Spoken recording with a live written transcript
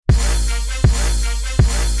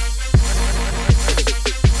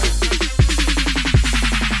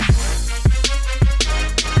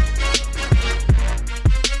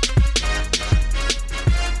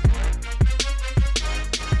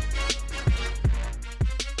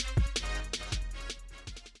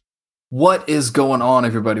What is going on,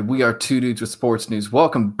 everybody? We are Two Dudes with Sports News.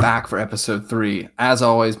 Welcome back for episode 3. As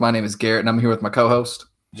always, my name is Garrett, and I'm here with my co-host.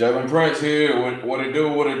 Jalen Prince here. What it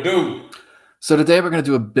do? So today we're going to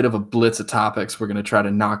do a bit of a blitz of topics. We're going to try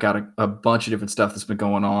to knock out a bunch of different stuff that's been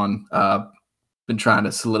going on. Been trying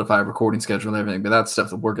to solidify a recording schedule and everything, but that's stuff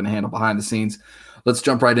that we're going to handle behind the scenes. Let's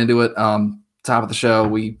jump right into it. Top of the show,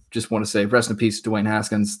 we just want to say rest in peace to Dwayne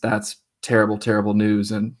Haskins. That's terrible, terrible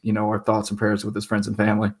news, and our thoughts and prayers with his friends and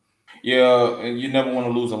family. Yeah, and you never want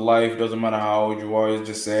to lose a life. Doesn't matter how old you are. It's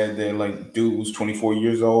just sad that dude was 24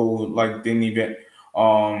 years old. Didn't even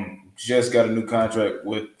just got a new contract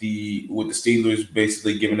with the Steelers,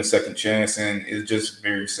 basically given a second chance, and it's just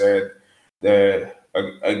very sad that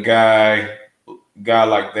a guy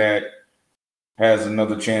like that has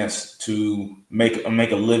another chance to make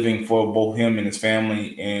a living for both him and his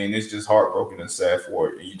family, and it's just heartbroken and sad for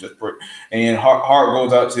it. And heart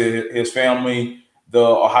goes out to his family, the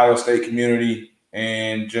Ohio State community,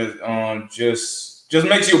 and just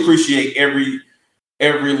makes you appreciate every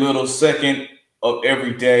little second of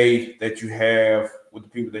every day that you have with the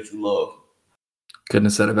people that you love. Couldn't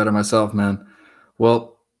have said it better myself, man.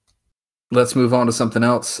 Well, let's move on to something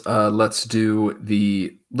else. Let's do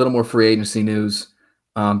the little more free agency news.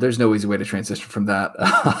 There's no easy way to transition from that.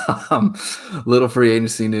 Little free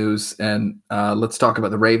agency news, and let's talk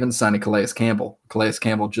about the Ravens signing Calais Campbell. Calais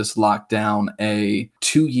Campbell just locked down a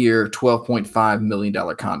 2-year, $12.5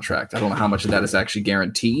 million contract. I don't know how much of that is actually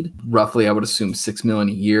guaranteed. Roughly, I would assume $6 million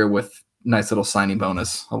a year with nice little signing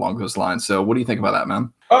bonus along those lines. So what do you think about that,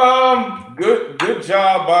 man? Good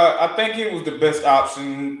job. I think it was the best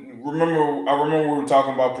option. I remember we were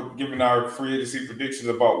talking about giving our free agency predictions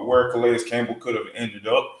about where Calais Campbell could have ended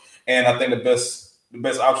up, and I think the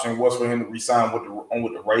best option was for him to resign with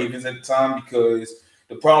the Ravens at the time, because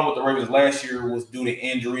the problem with the Ravens last year was due to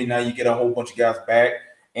injury. Now you get a whole bunch of guys back,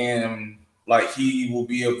 and he will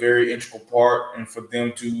be a very integral part, and for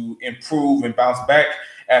them to improve and bounce back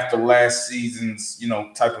after last season's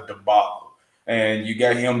type of debacle. And you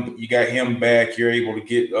got him back. You're able to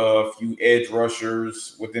get a few edge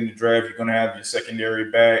rushers within the draft. You're going to have your secondary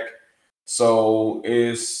back. So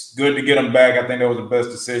it's good to get him back. I think that was the best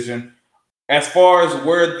decision. As far as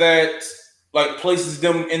where that places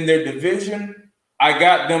them in their division, I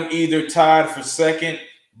got them either tied for second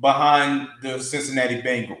behind the Cincinnati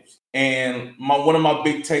Bengals. And one of my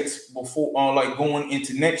big takes before going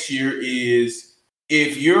into next year is,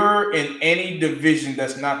 if you're in any division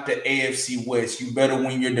that's not the AFC West, you better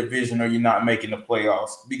win your division or you're not making the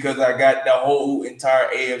playoffs, because I got the whole entire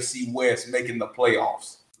AFC West making the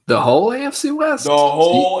playoffs. The whole AFC West? The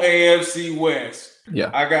whole AFC West.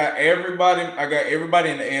 Yeah. I got everybody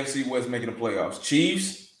in the AFC West making the playoffs.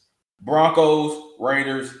 Chiefs, Broncos,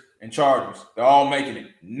 Raiders, and Chargers. They're all making it.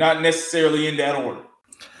 Not necessarily in that order.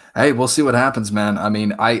 Hey, we'll see what happens, man. I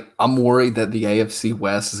mean, I'm worried that the AFC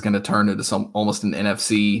West is going to turn into almost an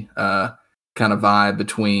NFC kind of vibe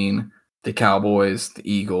between the Cowboys, the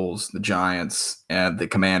Eagles, the Giants, and the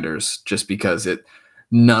Commanders, just because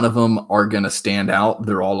none of them are going to stand out.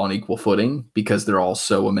 They're all on equal footing because they're all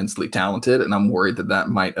so immensely talented, and I'm worried that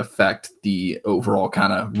might affect the overall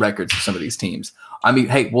kind of records of some of these teams. I mean,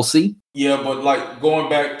 hey, we'll see. Yeah, but going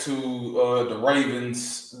back to the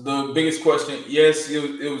Ravens, the biggest question, yes,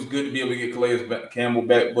 it was good to be able to get Calais Campbell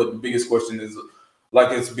back, but the biggest question is,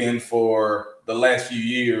 it's been for the last few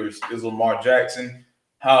years, is Lamar Jackson.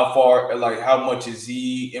 How much has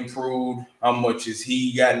he improved? How much has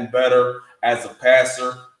he gotten better as a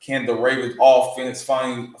passer? Can the Ravens offense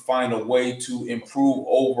find a way to improve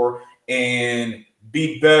over and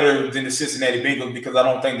be better than the Cincinnati Bengals? Because I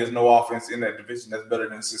don't think there's no offense in that division that's better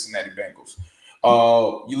than the Cincinnati Bengals.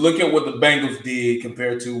 You look at what the Bengals did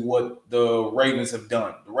compared to what the Ravens have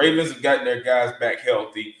done. The Ravens have gotten their guys back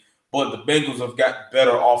healthy, but the Bengals have gotten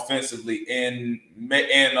better offensively and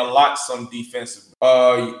some defensively.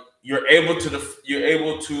 You're able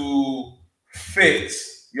to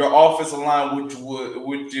fix your offensive line,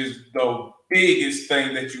 which is the biggest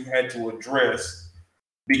thing that you had to address,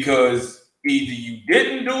 because either you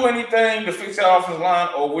didn't do anything to fix the offensive line,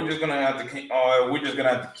 or we're just gonna have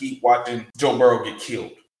to keep watching Joe Burrow get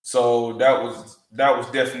killed. So that was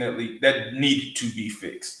definitely, that needed to be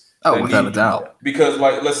fixed. Oh, without a doubt. Because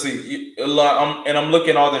let's see, I'm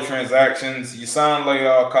looking at all the transactions. You signed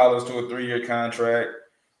Leal Collins to a 3-year contract.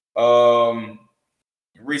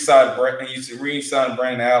 Re-signed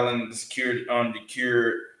Brandon Allen to secure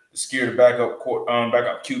the backup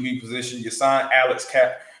QB position. You signed Alex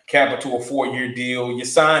Kappa to a 4-year deal. You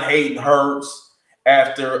signed Hayden Hurst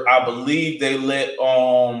after, I believe, they let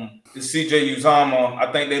the CJ Uzomah,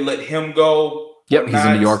 I think they let him go Yep, he's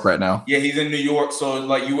in New York right now. Yeah, he's in New York. So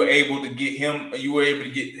like you were able to get him. You were able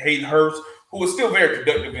to get Hayden Hurst, who is still very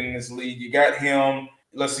productive in this league. You got him.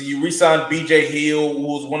 Let's see, you re-signed B.J. Hill, who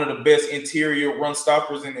was one of the best interior run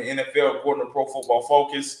stoppers in the NFL according to Pro Football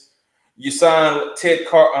Focus. You signed Ted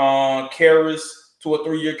Karras to a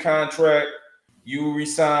 3-year contract. You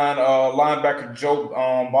re-signed linebacker Joe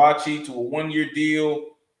Bacci to a 1-year deal.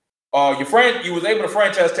 You was able to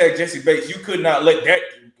franchise tag Jesse Bates. You could not let that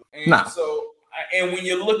go. And so, and when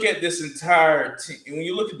you look at this entire team, when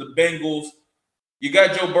you look at the Bengals, you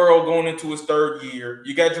got Joe Burrow going into his 3rd year.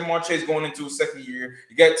 You got Jamar Chase going into his 2nd year.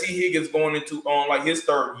 You got T. Higgins going into like his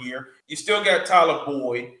 3rd year. You still got Tyler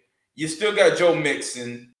Boyd. You still got Joe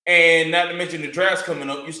Mixon, and not to mention the draft's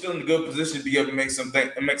coming up. You're still in a good position to be able to make some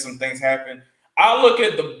things happen. I look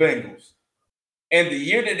at the Bengals and the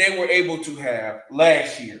year that they were able to have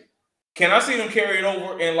last year. Can I see them carry it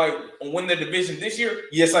over and like win the division this year?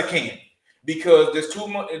 Yes, I can, because there's too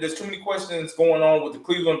many questions going on with the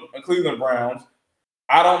Cleveland Browns.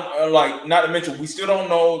 I don't not to mention we still don't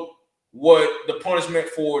know what the punishment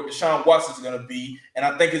for Deshaun Watson is going to be, and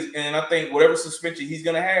I think whatever suspension he's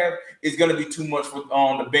going to have is going to be too much for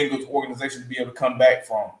the Bengals organization to be able to come back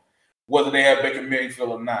from, whether they have Baker Mayfield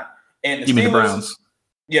or not. And you mean the Browns?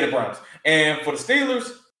 Yeah, the Browns. And for the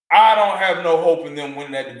Steelers, I don't have no hope in them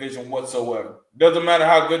winning that division whatsoever. Doesn't matter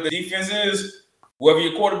how good the defense is. Whoever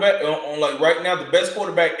your quarterback like right now, the best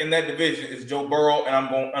quarterback in that division is Joe Burrow, and I'm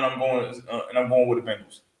going with the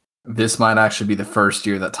Bengals. This might actually be the first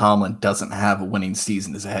year that Tomlin doesn't have a winning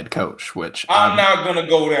season as a head coach, which I'm not going to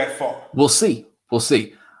go that far. We'll see.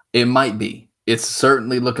 It might be. It's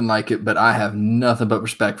certainly looking like it, but I have nothing but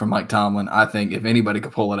respect for Mike Tomlin. I think if anybody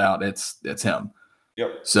could pull it out, it's him.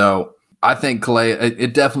 Yep. So I think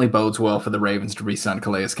it definitely bodes well for the Ravens to re-sign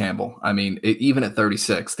Calais Campbell. I mean, even at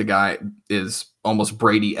 36, the guy is almost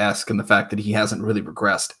Brady-esque in the fact that he hasn't really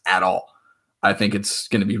regressed at all. I think it's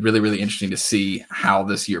going to be really, really interesting to see how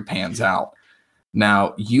this year pans out.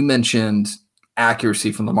 Now, you mentioned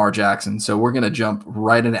accuracy from Lamar Jackson, so we're going to jump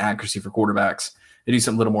right into accuracy for quarterbacks and do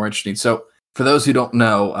something a little more interesting. So for those who don't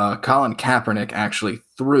know, Colin Kaepernick actually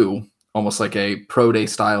threw almost like a pro day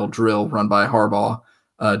style drill run by Harbaugh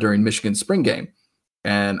during Michigan's spring game.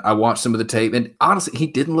 And I watched some of the tape, and honestly, he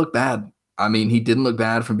didn't look bad. I mean, he didn't look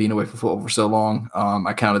bad from being away from football for so long.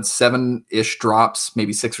 I counted 7-ish drops,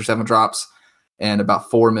 maybe 6 or 7 drops, and about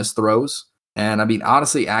 4 missed throws. And I mean,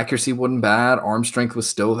 honestly, accuracy wasn't bad. Arm strength was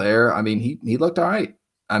still there. I mean, he looked all right.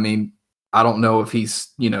 I mean, I don't know if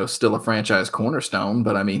he's, still a franchise cornerstone,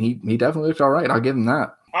 but I mean, he definitely looked all right. I'll give him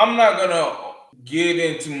that. I'm not going to get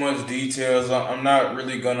into much details. I'm not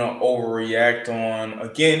really going to overreact on,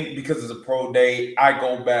 again, because it's a pro day, I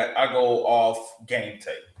go off game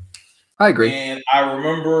tape. I agree. And I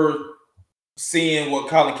remember seeing what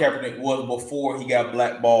Colin Kaepernick was before he got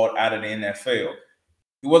blackballed out of the NFL.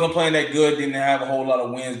 He wasn't playing that good, didn't have a whole lot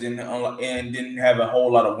of wins, didn't have a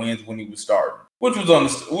whole lot of wins when he was starting, which was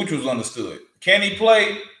understood. Can he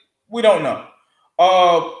play? We don't know.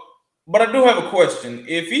 But I do have a question.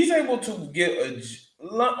 If he's able to get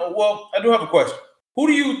I do have a question. Who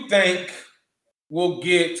do you think will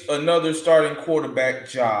get another starting quarterback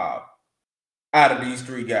job out of these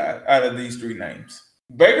 3 guys, out of these 3 names?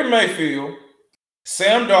 Baker Mayfield,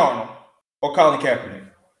 Sam Darnold, or Colin Kaepernick?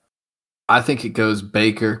 I think it goes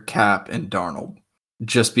Baker, Cap, and Darnold.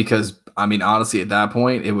 Just because, I mean, honestly, at that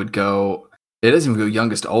point, it doesn't even go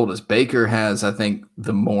youngest to oldest. Baker has, I think,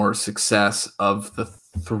 the more success of the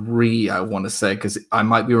 3, I want to say, because I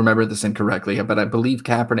might be remembering this incorrectly, but I believe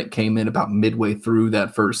Kaepernick came in about midway through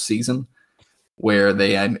that first season where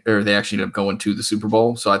they actually ended up going to the Super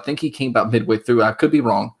Bowl. So I think he came about midway through. I could be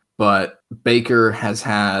wrong, but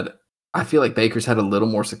I feel like Baker's had a little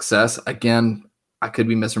more success. Again, I could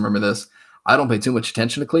be misremember this. I don't pay too much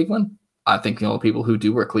attention to Cleveland. I think the only people who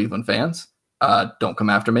do are Cleveland fans. Don't come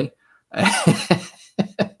after me.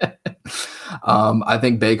 I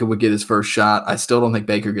think Baker would get his first shot. I still don't think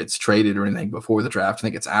Baker gets traded or anything before the draft. I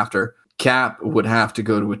think it's after. Cap would have to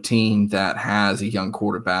go to a team that has a young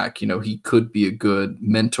quarterback. He could be a good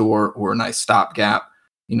mentor or a nice stopgap,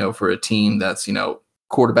 for a team that's,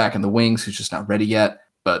 quarterback in the wings who's just not ready yet.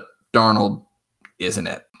 But Darnold isn't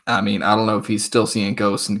it. I mean, I don't know if he's still seeing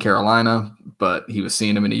ghosts in Carolina, but he was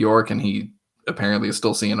seeing him in New York, and he apparently is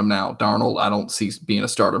still seeing him now. Darnold, I don't see being a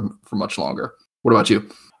starter for much longer. What about you?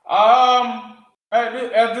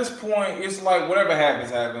 At this point, it's like whatever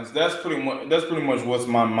happens. That's pretty much what's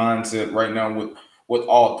my mindset right now with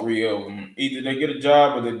all 3 of them. Either they get a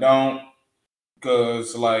job or they don't.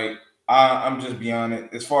 Because I'm just beyond it.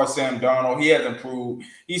 As far as Sam Darnold, he hasn't proved.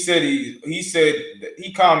 He said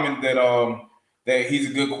he commented that that he's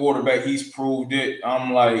a good quarterback. He's proved it.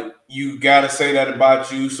 I'm like, you got to say that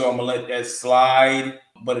about you, so I'm going to let that slide.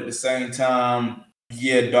 But at the same time,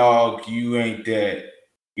 yeah, dog, you ain't that.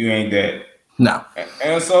 You ain't that. No.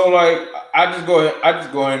 And so, like, I just go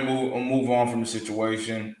ahead and move on from the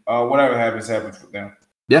situation. Whatever happens with them.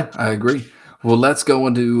 Yeah, I agree. Well, let's go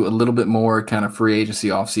into a little bit more kind of free agency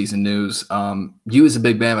offseason news. You as a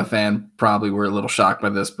big Bama fan probably were a little shocked by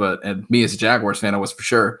this, and me as a Jaguars fan, I was for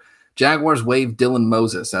sure. Jaguars waived Dylan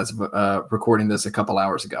Moses as of recording this a couple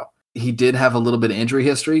hours ago. He did have a little bit of injury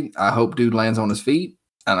history. I hope dude lands on his feet.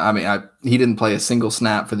 And I mean, he didn't play a single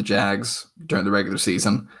snap for the Jags during the regular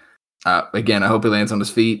season. Again, I hope he lands on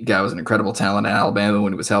his feet. Guy was an incredible talent at Alabama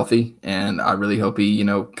when he was healthy, and I really hope he,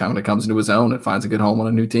 kind of comes into his own and finds a good home on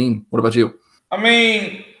a new team. What about you? I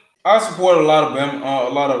mean, I support a lot of Bama,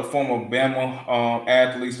 a lot of former Bama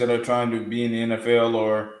athletes that are trying to be in the NFL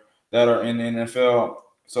or that are in the NFL.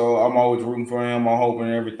 So I'm always rooting for him. I'm hoping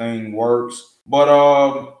everything works. But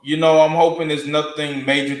I'm hoping there's nothing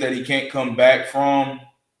major that he can't come back from.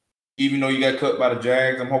 Even though you got cut by the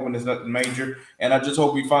Jags, I'm hoping there's nothing major. And I just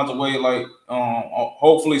hope he finds a way, like,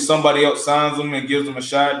 hopefully somebody else signs him and gives him a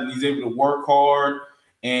shot and he's able to work hard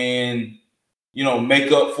and,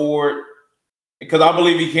 make up for it. Because I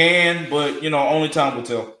believe he can, but, only time will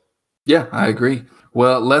tell. Yeah, I agree.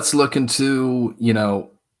 Well, let's look into,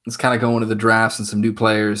 let's kind of go into the drafts and some new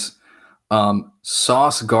players.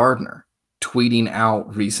 Sauce Gardner tweeting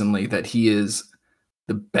out recently that he is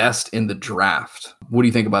the best in the draft. What do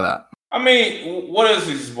you think about that? I mean, what else is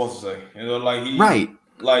he supposed to say? Right.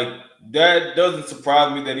 Like, that doesn't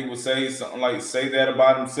surprise me that he would say something say that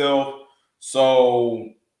about himself. So,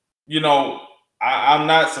 I'm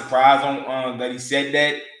not surprised on that he said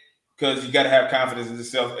that, because you got to have confidence in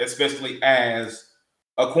yourself, especially as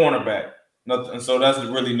a cornerback. And so that's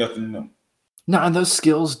really nothing new. No, and those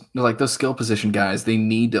skills, like those skill position guys, they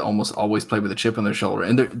need to almost always play with a chip on their shoulder.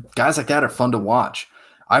 And guys like that are fun to watch.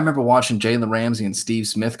 I remember watching Jalen Ramsey and Steve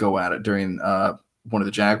Smith go at it during one of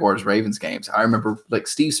the Jaguars-Ravens games. I remember,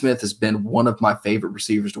 Steve Smith has been one of my favorite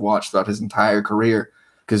receivers to watch throughout his entire career,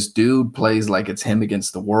 because dude plays like it's him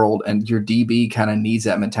against the world, and your DB kind of needs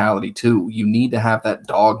that mentality too. You need to have that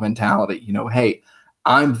dog mentality. Hey,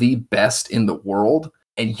 I'm the best in the world,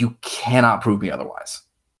 and you cannot prove me otherwise.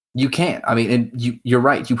 You can't. I mean, and you're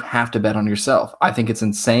right. You have to bet on yourself. I think it's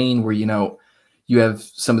insane where, you have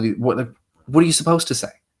some of the, what are you supposed to say?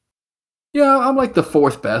 Yeah, I'm like the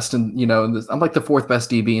fourth best, and I'm like the fourth best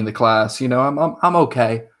DB in the class. I'm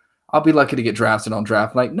okay. I'll be lucky to get drafted on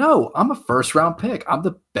draft night. No, I'm a first round pick. I'm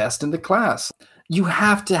the best in the class. You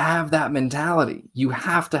have to have that mentality. You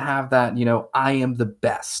have to have that, I am the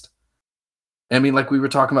best. I mean, like we were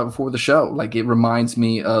talking about before the show, like it reminds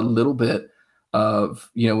me a little bit of,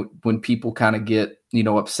 when people kind of get,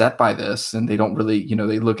 upset by this and they don't really,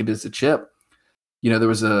 they look at it as a chip. There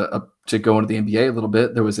was to go into the NBA a little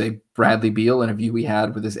bit, there was a Bradley Beal interview we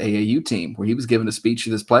had with his AAU team where he was giving a speech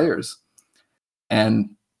to his players and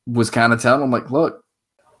was kind of telling them, like, look,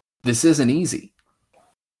 this isn't easy.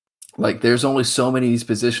 Like, there's only so many of these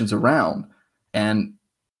positions around, and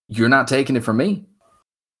you're not taking it from me.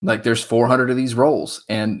 Like, there's 400 of these roles,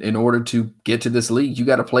 and in order to get to this league, you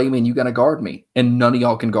got to play me and you got to guard me, and none of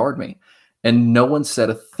y'all can guard me. And no one said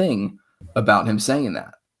a thing about him saying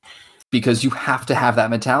that, because you have to have that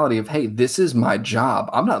mentality of, hey, this is my job.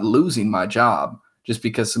 I'm not losing my job just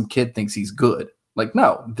because some kid thinks he's good. Like,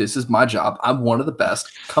 no, this is my job. I'm one of the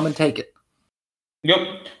best. Come and take it.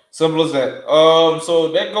 Yep. Simple as that.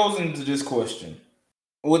 So that goes into this question.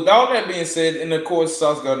 With all that being said, and of course,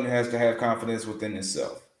 Sauce Gardner has to have confidence within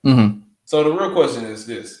himself. Mm-hmm. So the real question is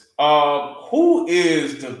this. Who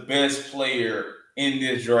is the best player in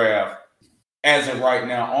this draft as of right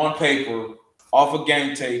now, on paper, off of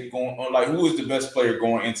game tape, going on, like, who is the best player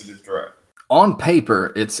going into this draft? On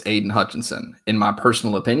paper, it's Aiden Hutchinson. In my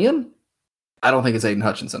personal opinion, I don't think it's Aiden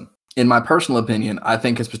Hutchinson. In my personal opinion, I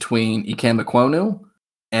think it's between Ikem Ekwonu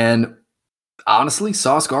and, honestly,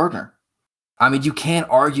 Sauce Gardner. I mean, you can't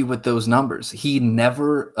argue with those numbers. He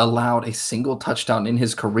never allowed a single touchdown in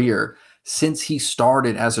his career since he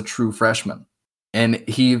started as a true freshman. And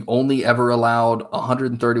he only ever allowed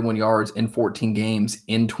 131 yards in 14 games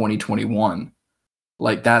in 2021.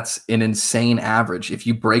 Like, that's an insane average. If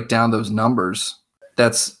you break down those numbers,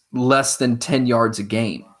 that's less than 10 yards a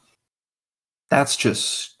game. That's just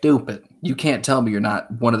stupid. You can't tell me you're not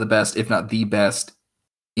one of the best, if not the best,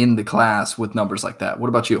 in the class with numbers like that. What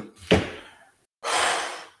about you?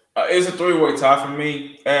 It's a three-way tie for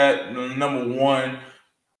me. At number one,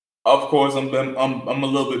 of course, I'm a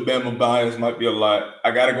little bit Bama biased. Might be a lot.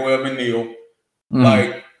 I gotta go Evan Neal. Mm.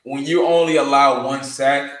 Like, when you only allow one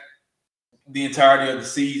sack, the entirety of the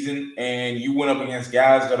season, and you went up against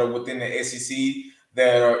guys that are within the SEC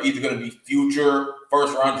that are either going to be future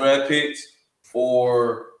first-round draft picks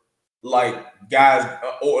or like guys,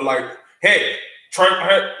 or like, hey,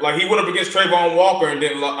 like he went up against Trayvon Walker and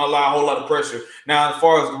didn't allow a whole lot of pressure. Now, as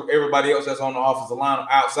far as everybody else that's on the offensive line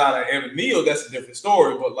outside of Evan Neal, that's a different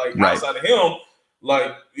story. But like outside of him,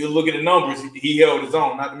 like you look at the numbers, he held his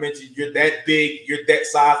own. Not to mention you're that big, you're that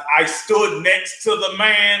size. I stood next to the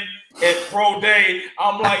man at Pro Day.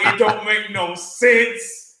 I'm like, it don't make no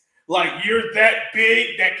sense. Like you're that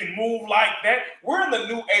big that can move like that. We're in the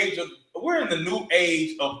new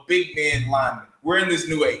age of big man linemen. We're in this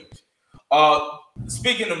new age.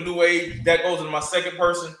 Speaking of new age, that goes into my second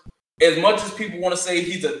person. As much as people want to say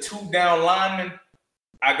he's a 2-down lineman,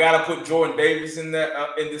 I gotta put Jordan Davis in that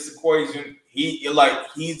in this equation. He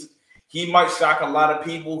might shock a lot of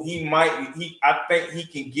people. I think he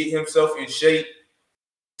can get himself in shape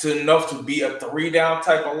to enough to be a 3-down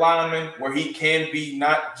type of lineman where he can be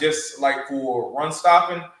not just like for run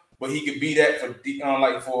stopping, but he could be that for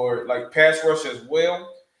pass rush as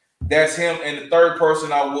well. That's him. And the third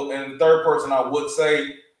person I would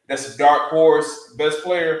say that's a dark horse best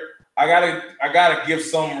player. I gotta give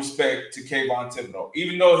some respect to Kayvon Thibodeau,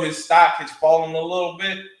 even though his stock has fallen a little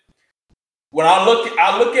bit. When I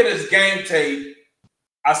look at his game tape,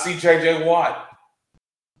 I see JJ Watt.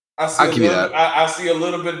 I see a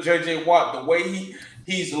little bit of JJ Watt. The way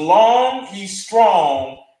he's long, he's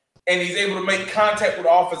strong, and he's able to make contact with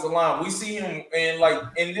the offensive line. We see him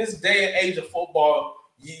in this day and age of football.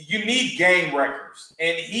 You need game wreckers,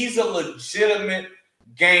 and he's a legitimate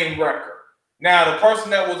game wrecker. Now, the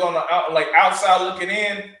person that was on the outside looking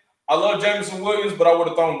in, I love Jameson Williams, but I would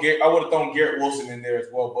have thrown Garrett Wilson in there as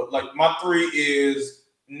well. But like my three is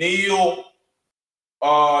Neal,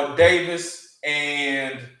 Davis,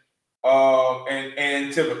 and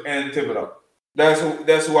Thibodeau.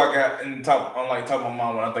 That's who I got in top of my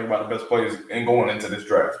mind when I think about the best players and going into this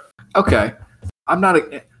draft. Okay,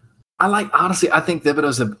 honestly, I think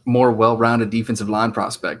Thibodeau's a more well-rounded defensive line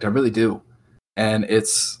prospect. I really do. And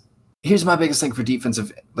here's my biggest thing for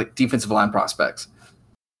defensive line prospects.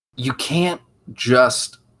 You can't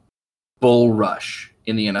just bull rush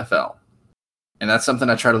in the NFL. And that's something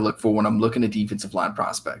I try to look for when I'm looking at defensive line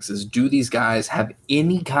prospects is, do these guys have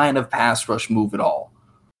any kind of pass rush move at all?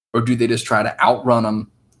 Or do they just try to outrun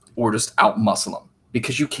them or just outmuscle them?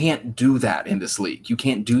 Because you can't do that in this league. You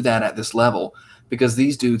can't do that at this level because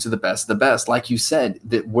these dudes are the best of the best. Like you said,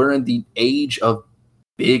 that we're in the age of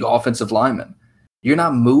big offensive linemen. You're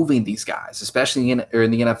not moving these guys, especially in the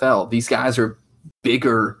NFL. These guys are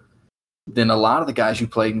bigger than a lot of the guys you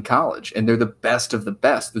played in college, and they're the best of the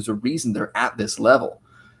best. There's a reason they're at this level.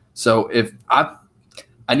 So if I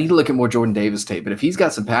need to look at more Jordan Davis tape, but if he's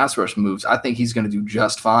got some pass rush moves, I think he's going to do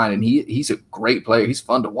just fine. And he's a great player. He's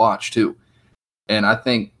fun to watch too. And I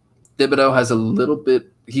think Thibodeau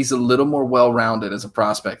he's a little more well-rounded as a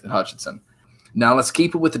prospect than Hutchinson. Now let's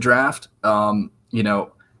keep it with the draft.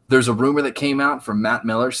 There's a rumor that came out from Matt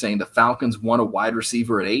Miller saying the Falcons want a wide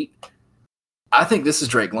receiver at 8. I think this is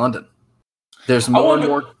Drake London. There's more and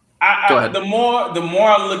more. Go ahead. The more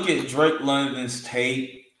I look at Drake London's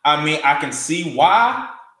tape, I mean, I can see why,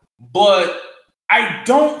 but I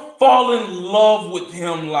don't fall in love with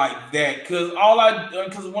him like that because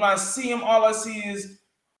when I see him, all I see is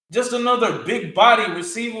just another big body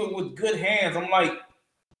receiver with good hands. I'm like,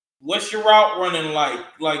 what's your route running like?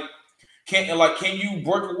 Can you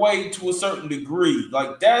break away to a certain degree?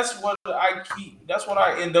 Like that's what I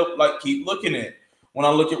end up keep looking at when I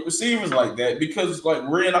look at receivers like that, because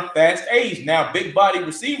we're in a fast age now. Big body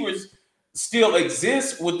receivers still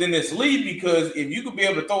exist within this league because if you could be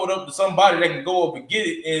able to throw it up to somebody that can go up and get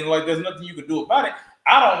it, and there's nothing you can do about it,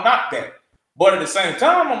 I don't knock that. But at the same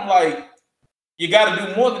time, I'm like, you got to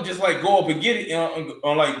do more than just go up and get it,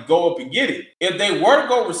 go up and get it. If they were to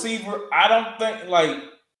go receiver, I don't think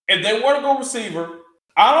if they were to go receiver,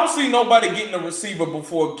 I don't see nobody getting a receiver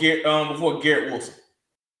before Garrett Wilson.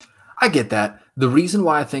 I get that. The reason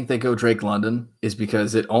why I think they go Drake London is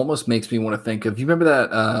because it almost makes me want to think of, you remember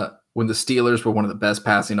that when the Steelers were one of the best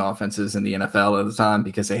passing offenses in the NFL at the time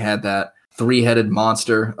because they had that 3-headed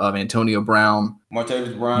monster of Antonio Brown,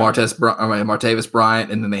 Martavis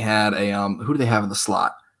Bryant, and then they had who do they have in the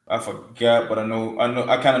slot? I forgot, but I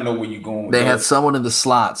kind of know where you're going with They had someone in the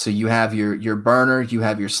slot. So you have your burner, you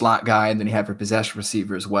have your slot guy, and then you have your possession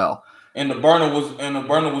receiver as well. And the burner was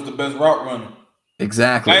the best route runner.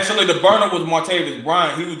 Exactly. Actually, the burner was Martavis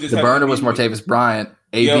Bryant. Martavis Bryant.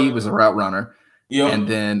 AB was a route runner. Yep. And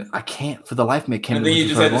then I can't for the life of me. And then you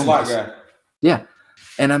just had the slot guy. Yeah.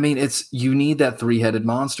 And I mean, you need that three-headed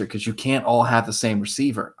monster because you can't all have the same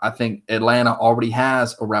receiver. I think Atlanta already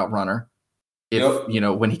has a route runner.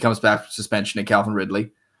 When he comes back from suspension and Calvin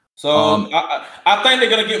Ridley. So I think they're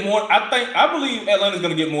gonna get more. I believe Atlanta's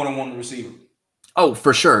gonna get more than one receiver. Oh,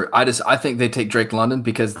 for sure. I think they take Drake London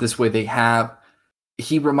because this way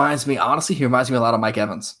he reminds me a lot of Mike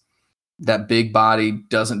Evans. That big body,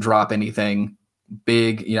 doesn't drop anything.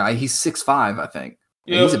 Big, he's 6'5", I think.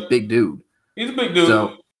 Yeah, he's a big dude. He's a big dude.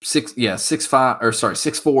 So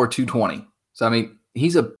 6'4", 220. So I mean,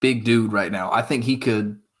 he's a big dude right now. I think he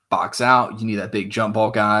could box out. You need that big jump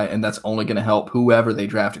ball guy, and that's only going to help whoever they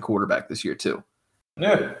draft a quarterback this year too.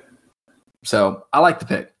 Yeah. So I like the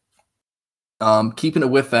pick. Keeping it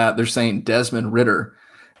with that, they're saying Desmond Ridder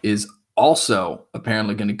is also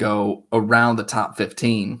apparently going to go around the top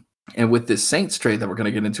 15. And with this Saints trade that we're going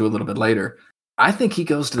to get into a little bit later, I think he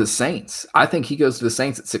goes to the Saints. I think he goes to the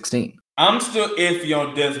Saints at 16. I'm still iffy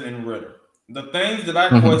on Desmond Ridder. The things that I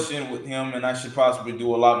question with him, and I should possibly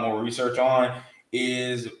do a lot more research on,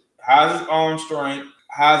 is how's his arm strength,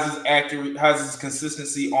 how's his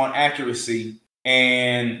consistency on accuracy,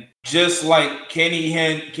 and just like can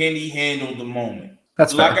he handle the moment?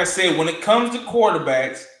 That's like fair. I said, when it comes to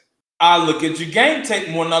quarterbacks, I look at your game tape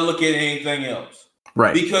more than I look at anything else.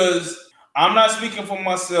 Right. Because I'm not speaking for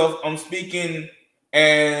myself. I'm speaking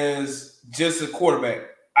as just a quarterback.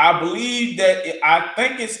 I believe I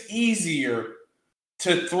think it's easier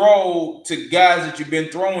to throw to guys that you've been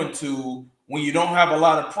throwing to when you don't have a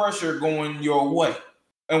lot of pressure going your way.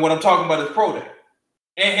 And what I'm talking about is pro day.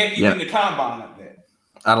 And even the combine like that.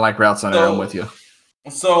 I like routes on it. I'm with you.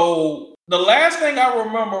 So the last thing I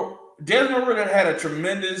remember, Desmond Ridder had a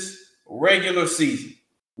tremendous regular season.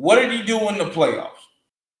 What did he do in the playoffs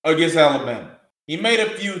against Alabama? He made a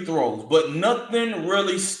few throws, but nothing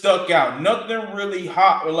really stuck out. Nothing really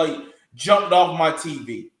hot or like jumped off my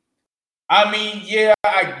TV. I mean, yeah,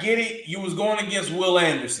 I get it. You was going against Will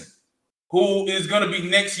Anderson, who is going to be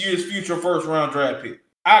next year's future first-round draft pick.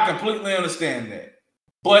 I completely understand that.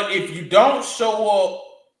 But if you don't show up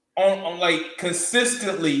on like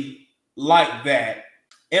consistently like that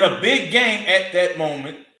in a big game at that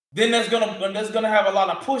moment, then that's gonna have a lot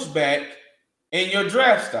of pushback in your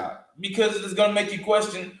draft stock. Because it's going to make you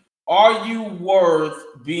question, are you worth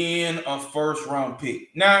being a first-round pick?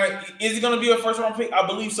 Now, is it going to be a first-round pick? I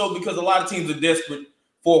believe so because a lot of teams are desperate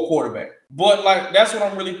for a quarterback. But, that's what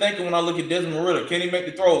I'm really thinking when I look at Desmond Ridder. Can he make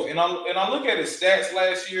the throws? And I look at his stats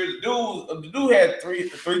last year. The dude had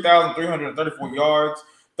 3,334 yards,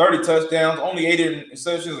 30 touchdowns, only 8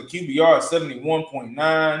 interceptions, a QBR of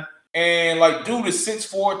 71.9. And dude is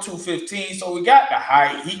 6'4", 215, so he got the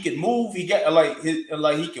height. He can move. He got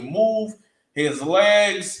he can move. His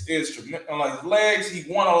legs is his legs. He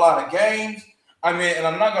won a lot of games. I mean, and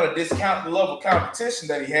I'm not going to discount the level of competition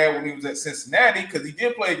that he had when he was at Cincinnati because he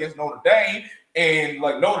did play against Notre Dame, and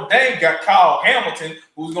Notre Dame got Kyle Hamilton,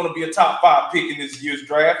 who's going to be a top 5 pick in this year's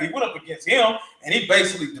draft. He went up against him, and he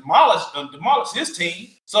basically demolished his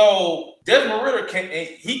team. So Desmond Ridder can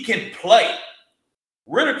play.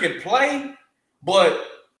 Ridder can play, but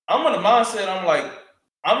I'm in the mindset.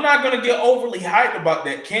 I'm not going to get overly hyped about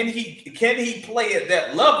that. Can he play at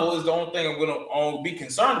that level is the only thing I'm going to be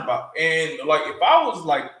concerned about. And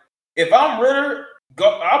if I'm Ridder,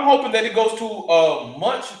 I'm hoping that it goes to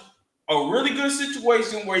a really good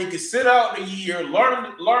situation where he can sit out a year,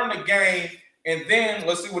 learn the game, and then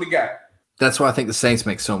let's see what he got. That's why I think the Saints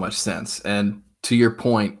make so much sense. And to your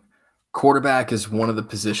point, quarterback is one of the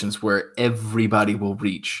positions where everybody will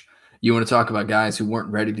reach. You want to talk about guys who weren't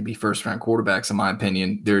ready to be first-round quarterbacks, in my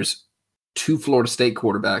opinion. There's 2 Florida State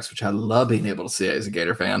quarterbacks, which I love being able to see as a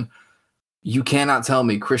Gator fan. You cannot tell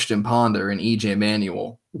me Christian Ponder and E.J.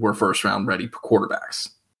 Manuel were first-round ready quarterbacks.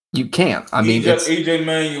 You can't. I mean, E.J.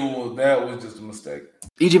 Manuel, that was just a mistake.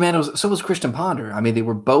 E.J. Manuel, so was Christian Ponder. I mean, they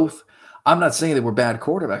were both – I'm not saying they were bad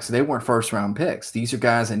quarterbacks. They weren't first-round picks. These are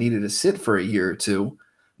guys that needed to sit for a year or two,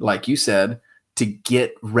 like you said, to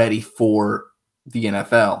get ready for the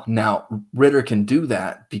NFL. Now, Ridder can do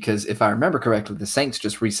that because if I remember correctly, the Saints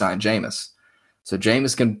just re-signed Jameis. So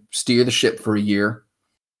Jameis can steer the ship for a year,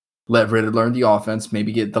 let Ridder learn the offense,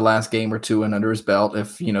 maybe get the last game or 2 in under his belt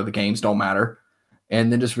if, the games don't matter,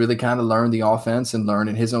 and then just really kind of learn the offense and learn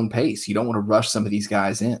at his own pace. You don't want to rush some of these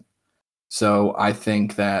guys in. So I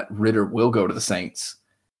think that Ridder will go to the Saints,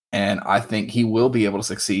 and I think he will be able to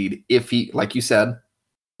succeed if he, like you said,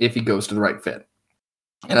 if he goes to the right fit.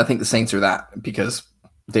 And I think the Saints are that because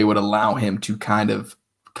they would allow him to kind of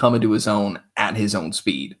come into his own at his own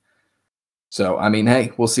speed. So, I mean,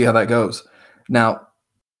 hey, we'll see how that goes. Now,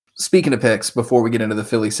 speaking of picks, before we get into the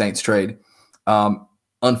Philly Saints trade,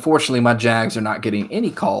 Unfortunately, my Jags are not getting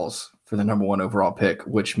any calls for the number 1 overall pick,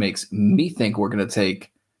 which makes me think we're going to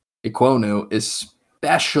take Ekwonu,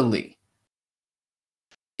 especially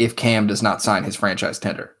if Cam does not sign his franchise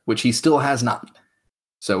tender, which he still has not.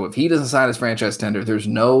 So if he doesn't sign his franchise tender, there's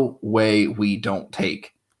no way we don't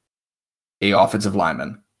take a offensive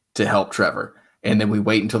lineman to help Trevor. And then we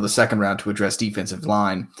wait until the second round to address defensive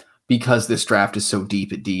line because this draft is so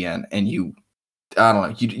deep at DN. And I don't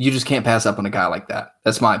know, you just can't pass up on a guy like that.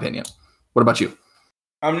 That's my opinion. What about you?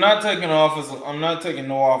 I'm not taking no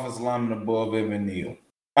offensive lineman above Evan Neal.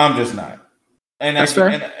 I'm just not. And That's fair.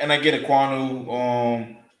 And I get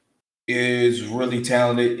Ekwonu is really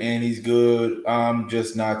talented and he's good. I'm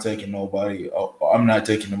just not taking nobody. I'm not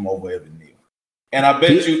taking him over Evan Neal. And I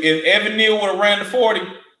bet you if Evan Neal would have ran the 40,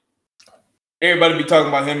 everybody be talking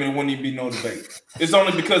about him and it wouldn't even be no debate. It's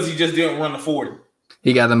only because he just didn't run the 40.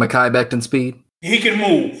 He got the Mekhi Becton speed. He can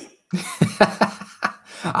move.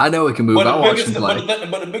 I know he can move. I watched him play.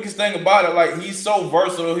 But the biggest thing about it, like he's so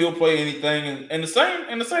versatile, he'll play anything. And the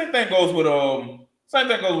same thing goes with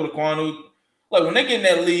Ekwonu. Like when they get in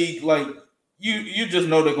that league, like you just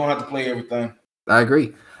know they're gonna have to play everything. I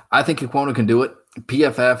agree. I think Ekwonu can do it.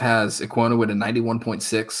 PFF has Ekwonu at a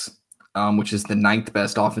 91.6, which is the 9th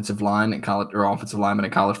best offensive line in college or offensive lineman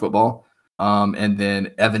in college football. And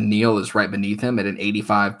then Evan Neal is right beneath him at an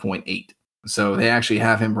 85.8. So they actually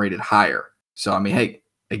have him rated higher. So I mean, hey,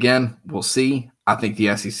 again, we'll see. I think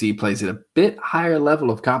the SEC plays at a bit higher level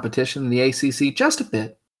of competition than the ACC, just a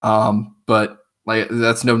bit. But like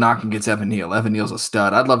that's no knock against Evan Neal. Evan Neal's a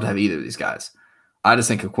stud. I'd love to have either of these guys. I just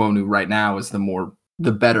think Ekwonu right now is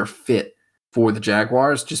the better fit for the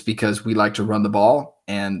Jaguars, just because we like to run the ball,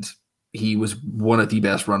 and he was one of the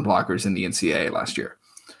best run blockers in the NCAA last year.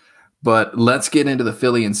 But let's get into the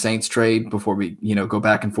Philly and Saints trade before we, go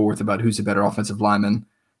back and forth about who's a better offensive lineman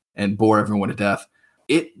and bore everyone to death.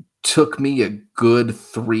 It took me a good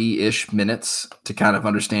 3-ish minutes to kind of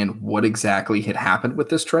understand what exactly had happened with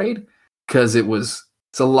this trade, because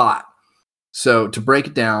it's a lot. So to break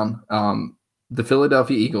it down, the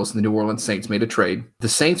Philadelphia Eagles and the New Orleans Saints made a trade. The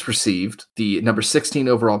Saints received the number 16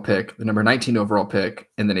 overall pick, the number 19 overall pick,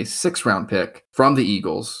 and then a 6th-round pick from the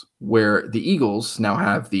Eagles, where the Eagles now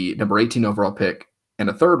have the number 18 overall pick and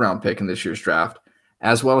a 3rd-round pick in this year's draft,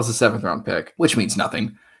 as well as a 7th-round pick, which means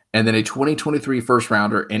nothing, and then a 2023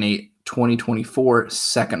 first-rounder and a 2024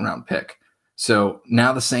 second-round pick. So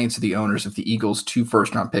now the Saints are the owners of the Eagles' 2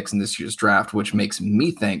 first-round picks in this year's draft, which makes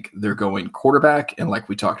me think they're going quarterback and, like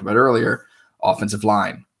we talked about earlier, offensive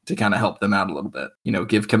line to kind of help them out a little bit.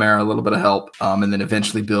 Give Kamara a little bit of help, and then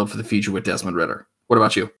eventually build for the future with Desmond Ridder. What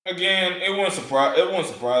about you? Again, it won't surprise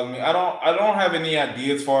me. I don't have any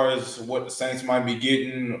idea as far as what the Saints might be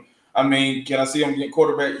getting. I mean, can I see them getting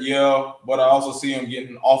quarterback? Yeah, but I also see them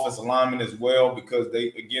getting offensive lineman as well, because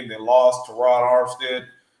they lost to Rod Armstead,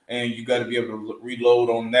 and you got to be able to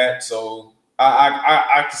reload on that. So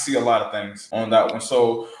I can see a lot of things on that one.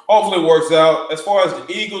 So hopefully it works out. As far as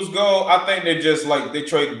the Eagles go, I think they just they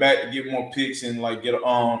trade back to get more picks and get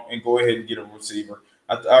and go ahead and get a receiver.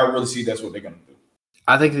 I really see that's what they're gonna do.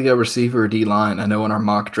 I think they go receiver or D-line. I know in our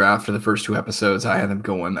mock draft for the first 2 episodes, I had them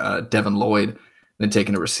going Devin Lloyd, then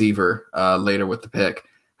taking a receiver later with the pick.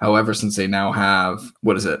 However, since they now have,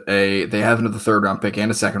 they have another 3rd-round pick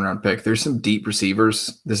and a 2nd-round pick, there's some deep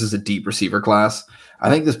receivers. This is a deep receiver class. I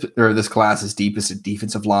think this class is deepest at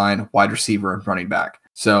defensive line, wide receiver, and running back.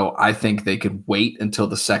 So I think they could wait until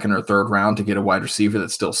the 2nd or 3rd round to get a wide receiver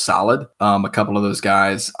that's still solid. A couple of those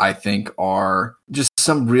guys I think are just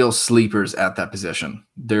some real sleepers at that position.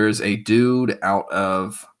 There's a dude out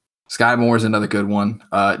of Sky Moore is another good one.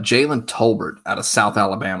 Jalen Tolbert out of South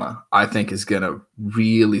Alabama, I think is going to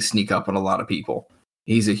really sneak up on a lot of people.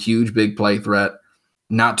 He's a huge big play threat.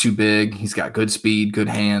 Not too big. He's got good speed, good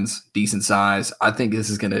hands, decent size. I think this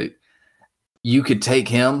is you could take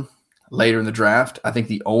him later in the draft. I think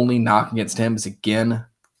the only knock against him is, again,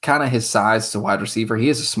 kind of his size as a wide receiver. He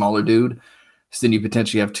is a smaller dude. So then you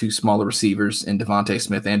potentially have 2 smaller receivers in Devontae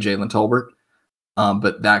Smith and Jalen Tolbert.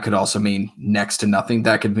 But that could also mean next to nothing.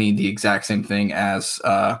 That could mean the exact same thing as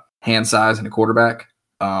hand size and a quarterback,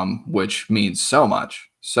 which means so much.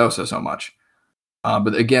 So much.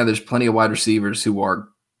 But again, there's plenty of wide receivers who are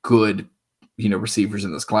good, receivers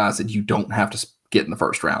in this class that you don't have to get in the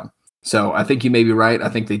 1st round. So I think you may be right. I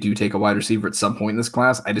think they do take a wide receiver at some point in this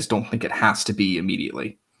class. I just don't think it has to be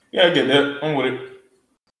immediately. Yeah, I get that. I'm with it.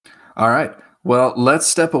 All right. Well, let's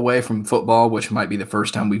step away from football, which might be the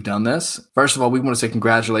first time we've done this. First of all, we want to say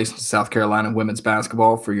congratulations to South Carolina women's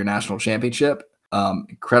basketball for your national championship.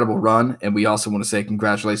 Incredible run. And we also want to say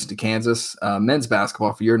congratulations to Kansas men's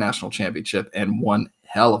basketball for your national championship and one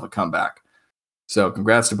hell of a comeback. So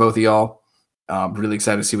congrats to both of y'all. Really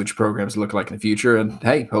excited to see what your programs look like in the future. And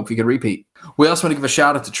hey, hope you can repeat. We also want to give a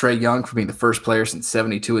shout out to Trae Young for being the first player since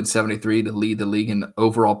 72 and 73 to lead the league in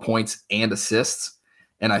overall points and assists.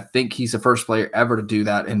 And I think he's the first player ever to do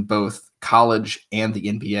that in both college and the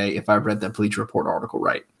NBA, if I read that Bleacher Report article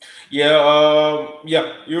right. Yeah,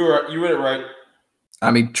 you're right. You read it right.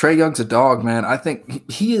 I mean, Trae Young's a dog, man. I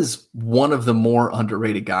think he is one of the more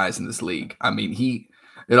underrated guys in this league. I mean,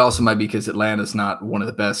 it also might be because Atlanta's not one of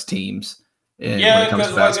the best teams when it comes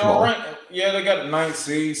to basketball. They got the 9th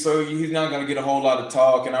seed, so he's not going to get a whole lot of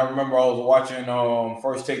talk. And I remember I was watching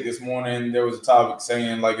First Take this morning. There was a topic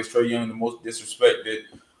saying, like, is Trae Young the most disrespected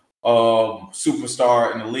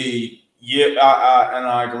superstar in the league? Yeah,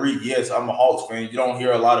 I agree. Yes, I'm a Hawks fan. You don't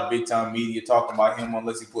hear a lot of big-time media talking about him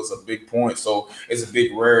unless he puts up big points, so it's a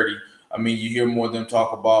big rarity. I mean, you hear more of them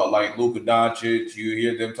talk about, like, Luka Doncic. You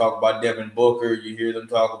hear them talk about Devin Booker. You hear them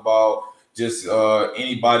talk about just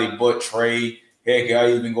anybody but Trae. Heck,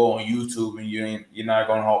 I even go on YouTube and you're not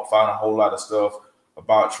going to find a whole lot of stuff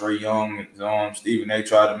about Trae Young. Stephen A.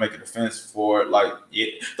 tried to make a defense for it. Like, yeah,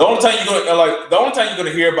 the only time you're gonna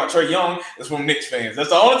hear about Trae Young is from Knicks fans. That's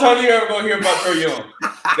the only time you're ever gonna hear about Trae Young.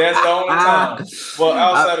 That's the only time. But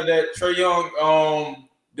outside of that, Trae Young,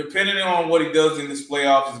 depending on what he does in this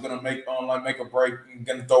playoffs, is gonna make a break and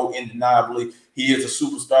gonna throw undeniably. He is a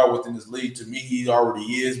superstar within this league. To me, he already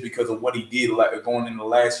is because of what he did going into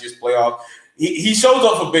last year's playoff. He shows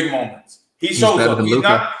up for big moments. He shows up.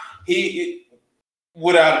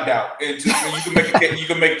 Without a doubt. And you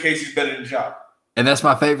can make a case he's better than Ja. And that's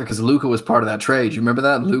my favorite because Luka was part of that trade. You remember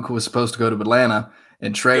that? Luka was supposed to go to Atlanta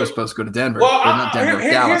and Trae was supposed to go to Denver. Well,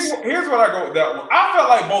 Dallas. Here's what I go with that one. I felt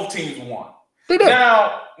like both teams won. They did.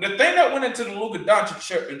 Now, the thing that went into the Luka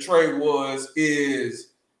Doncic trade is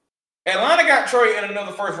Atlanta got Trae and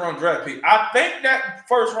another first-round draft pick. I think that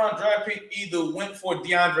first-round draft pick either went for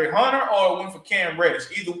DeAndre Hunter or it went for Cam Reddish.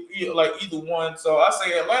 Either one. So I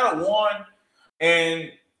say Atlanta won.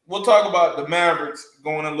 And we'll talk about the Mavericks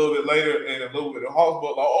going a little bit later and a little bit of Hawks.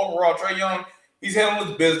 But overall, Trae Young, he's handling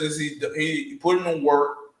his business. He putting in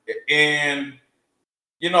work, and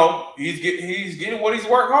he's getting what he's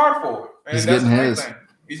worked hard for. And he's getting his.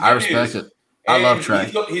 I respect it. I love Trae.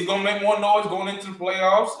 He's gonna make more noise going into the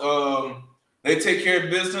playoffs. They take care of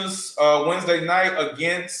business Wednesday night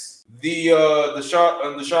against the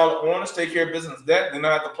Charlotte Hornets. Take care of business. They're gonna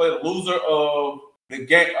have to play the loser of the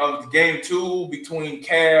game 2 between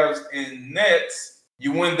Cavs and Nets.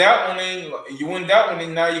 You win that one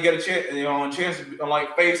in. Now you get a chance to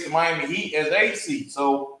face the Miami Heat as AC.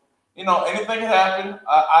 So anything can happen.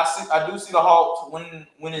 I do see the Hawks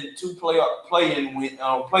winning 2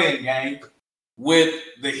 playing games with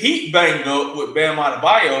the Heat banged up with Bam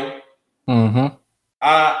Adebayo. Mm-hmm.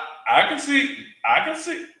 I can see.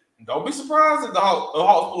 Don't be surprised if the Hawks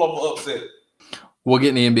pull off an upset. We'll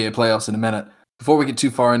get in the NBA playoffs in a minute. Before we get too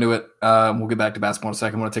far into it, we'll get back to basketball in a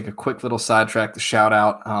second. I want to take a quick little sidetrack to shout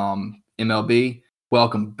out MLB.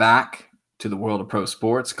 Welcome back to the world of pro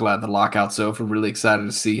sports. Glad the lockout's over. Really excited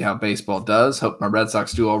to see how baseball does. Hope my Red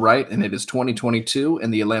Sox do all right. And it is 2022,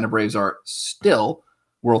 and the Atlanta Braves are still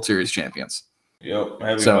World Series champions. Yep.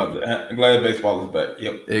 I'm glad baseball is back.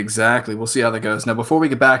 Yep. Exactly. We'll see how that goes. Now, before we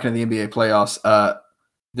get back into the NBA playoffs,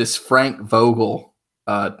 this Frank Vogel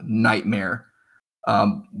nightmare.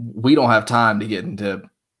 We don't have time to get into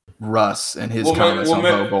Russ and his comments on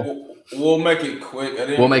Vogel. We'll make it quick.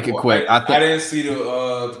 I didn't see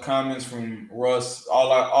the comments from Russ.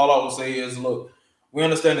 All I would say is, look, we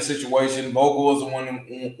understand the situation. Vogel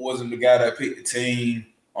wasn't the guy that picked the team.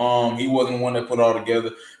 He wasn't the one that put it all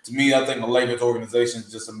together. To me, I think the Lakers organization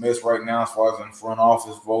is just a mess right now as far as in the front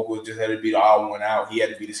office. Vogel just had to be the odd one out. He had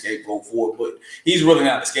to be the scapegoat for it, but he's really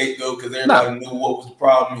not the scapegoat because everybody knew what was the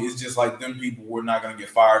problem. It's just like them people were not going to get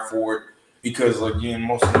fired for it because, again,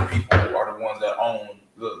 most of the people are the ones that own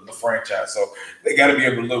the franchise. So they got to be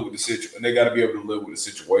able to live with the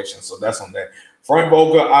situation. So that's on that. Frank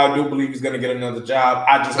Vogel, I do believe he's going to get another job.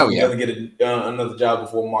 I just hope he doesn't get another job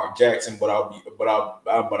before Mark Jackson, but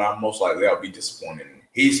I'm most likely I'll be disappointed.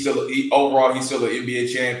 He's still an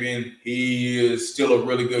NBA champion. He is still a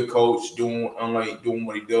really good coach doing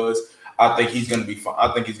what he does. I think he's going to be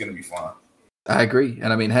fine. I agree.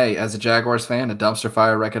 And I mean, hey, as a Jaguars fan, a dumpster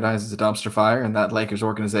fire recognizes a dumpster fire, and that Lakers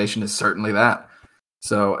organization is certainly that.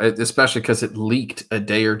 So, especially because it leaked a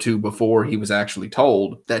day or two before he was actually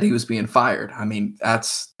told that he was being fired. I mean,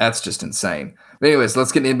 that's just insane. But anyways,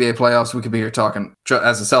 let's get in the NBA playoffs. We could be here talking.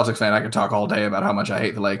 As a Celtics fan, I could talk all day about how much I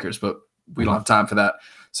hate the Lakers, but we don't have time for that.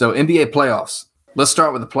 So, NBA playoffs. Let's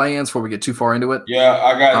start with the play-ins before we get too far into it. Yeah,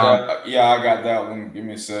 I got that. Yeah, I got that one. Give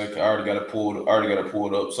me a sec. I already got it pulled.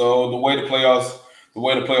 Up. So the way the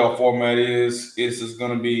playoff format is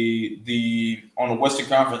going to be on the Western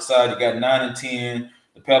Conference side. You got 9 and 10.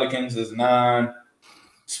 The Pelicans is 9.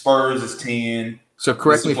 Spurs is 10. So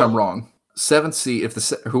correct me if I'm wrong. 7th seed, if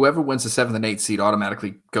whoever wins the 7th and 8th seed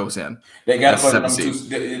automatically goes in. They got to play the number 2.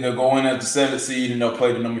 They'll go in at the 7th seed and they'll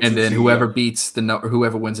play the number 2 seed. And then seed, whoever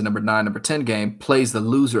wins the number 9, number 10 game plays the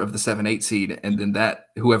loser of the 7-8 seed, and then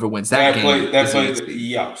whoever wins that game.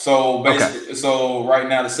 So basically, so right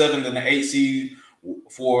now the 7th and the 8th seed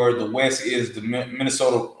for the West is the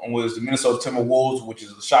Minnesota Timberwolves, which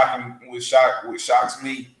shocks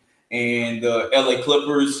me, and the LA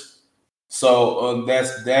Clippers. So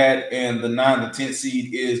that's that, and the 9th and 10th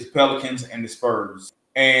seed is the Pelicans and the Spurs.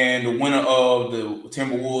 And the winner of the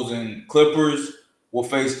Timberwolves and Clippers will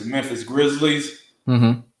face the Memphis Grizzlies.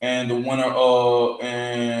 Mm-hmm. And the winner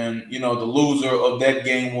the loser of that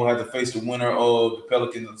game will have to face the winner of the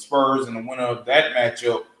Pelicans and Spurs. And the winner of that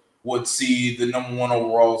matchup would see the number 1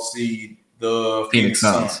 overall seed, the Phoenix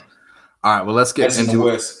Suns. All right, well, let's get into the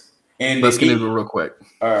West. And let's get into it real quick.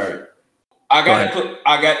 All right. I got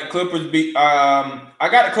the Clippers beat. I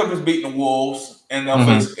got the Clippers beating the Wolves, and they'll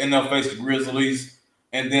face the Grizzlies,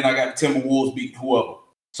 and then I got the Timberwolves beating whoever.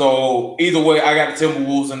 So either way, I got the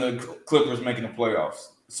Timberwolves and the Clippers making the playoffs.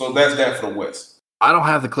 So that's that for the West. I don't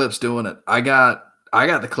have the Clips doing it. I got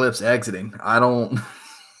the Clips exiting. I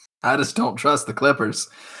just don't trust the Clippers.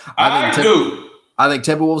 I think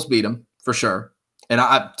Timberwolves beat them for sure. And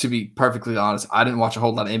to be perfectly honest, I didn't watch a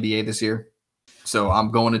whole lot of NBA this year. So I'm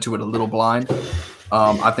going into it a little blind.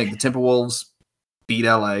 I think the Timberwolves beat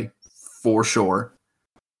LA for sure.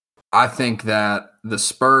 I think that the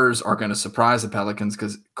Spurs are going to surprise the Pelicans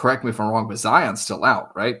because, correct me if I'm wrong, but Zion's still out,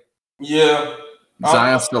 right? Yeah.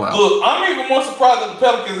 Zion's still out. Look, I'm even more surprised that the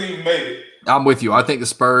Pelicans even made it. I'm with you. I think the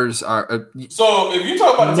Spurs are. So if you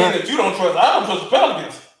talk about the team that you don't trust, I don't trust the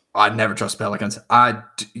Pelicans. I never trust Pelicans.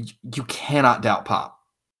 You cannot doubt Pop.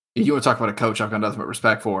 If you want to talk about a coach I've got nothing but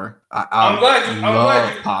respect for, I'm glad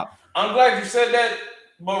you said that.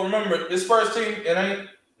 But remember, this first team, it ain't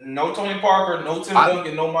no Tony Parker, no Tim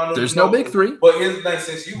Duncan, no Manu. There's no big three. But here's the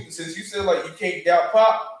thing: since you said like you can't doubt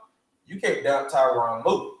Pop, you can't doubt Tyronn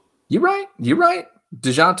Lue. You're right.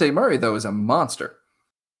 DeJounte Murray though is a monster.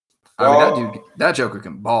 I mean, that Joker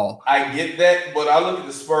can ball. I get that, but I look at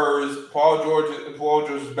the Spurs. Paul George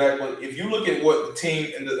is back. But if you look at what the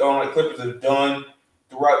team and the Clippers have done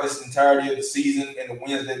throughout this entirety of the season and the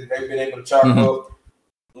wins that they've been able to chalk up,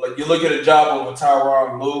 like you look at a job of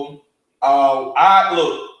Tyronn Lue.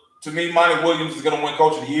 To me, Monty Williams is going to win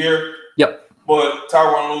Coach of the Year. Yep. But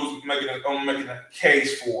Tyronn Lue is making a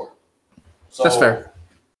case for it. So that's fair.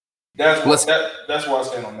 That's where I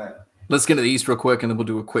stand on that. Let's get to the East real quick, and then we'll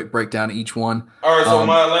do a quick breakdown of each one. All right, so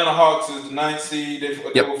my Atlanta Hawks is the 9th seed. They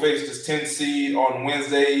will face this 10th seed on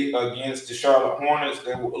Wednesday against the Charlotte Hornets.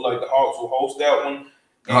 The Hawks will host that one.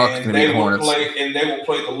 And they will play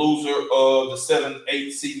the loser of the 7th,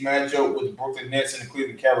 8th seed matchup with the Brooklyn Nets and the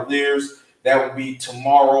Cleveland Cavaliers. That will be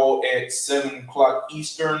tomorrow at 7 o'clock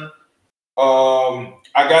Eastern.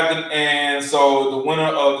 I got them, and so the winner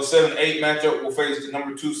of the 7-8 matchup will face the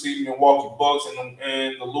number 2 seed Milwaukee Bucks,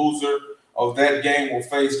 and the loser of that game will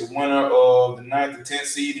face the winner of the 9th and 10th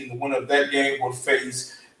seed, and the winner of that game will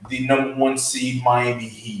face the number 1 seed Miami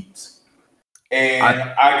Heat. And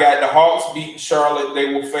I got the Hawks beating Charlotte.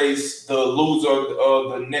 They will face the loser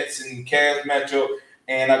of the Nets and Cavs matchup,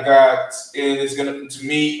 and I see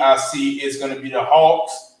it's gonna be the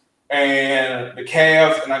Hawks and the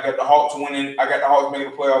Cavs, and I got the Hawks winning. I got the Hawks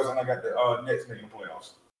making the playoffs, and I got the Nets making the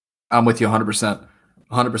playoffs. I'm with you 100%.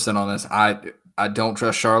 100% on this. I don't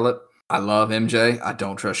trust Charlotte. I love MJ. I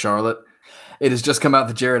don't trust Charlotte. It has just come out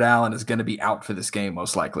that Jared Allen is going to be out for this game,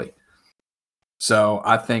 most likely. So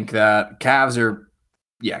I think that Cavs aren't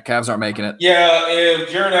making it. Yeah, if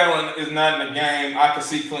Jared Allen is not in the game, I can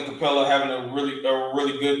see Clint Capella having a really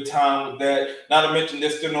good time with that. Not to mention,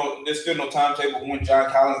 there's still no timetable when John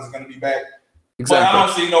Collins is going to be back. Exactly. But I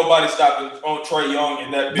don't see nobody stopping on Trae Young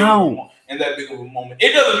in that big of a moment.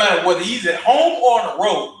 It doesn't matter whether he's at home or on the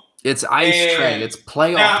road. It's ice Trae. It's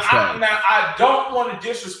playoff Trae. Now I don't want to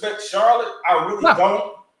disrespect Charlotte. I really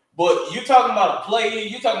don't. But you're talking about a play-in.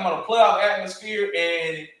 You're talking about a playoff atmosphere,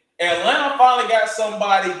 and Atlanta finally got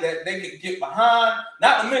somebody that they can get behind.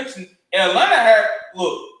 Not to mention, Atlanta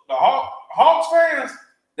the Hawks fans,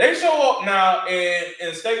 they show up now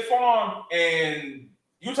in State Farm, and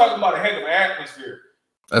you're talking about a heck of an atmosphere.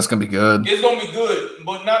 That's going to be good. It's going to be good,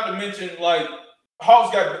 but not to mention,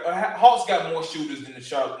 Hawks got more shooters than the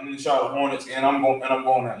Charlotte Hornets, and I'm going to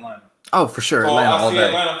Atlanta. Oh, for sure, Atlanta all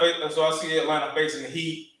day. So I see Atlanta facing the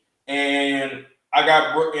Heat, and I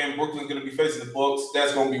got Brooklyn's going to be facing the Bucks.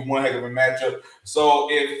 That's going to be one heck of a matchup. So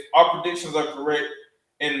if our predictions are correct,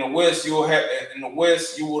 in the West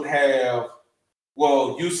you would have.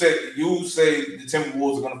 Well, you say the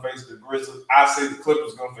Timberwolves are going to face the Grizzlies. I say the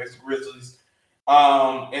Clippers are going to face the Grizzlies.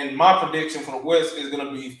 And my prediction for the West is going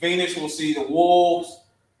to be Phoenix will see the Wolves,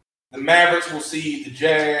 the Mavericks will see the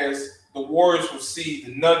Jazz, the Warriors will see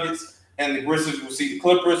the Nuggets, and the Grizzlies will see the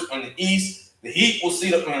Clippers. On the East, the Heat will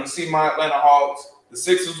see my Atlanta Hawks. The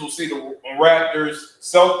Sixers will see the Raptors.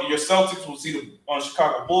 Your Celtics will see the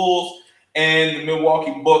Chicago Bulls, and the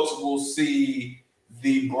Milwaukee Bucks will see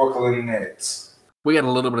the Brooklyn Nets. We got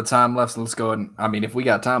a little bit of time left, so let's go ahead. I mean, if we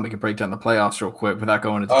got time, we can break down the playoffs real quick without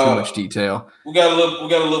going into too much detail. We got a little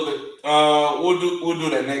bit. We'll do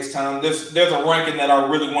that next time. There's a ranking that I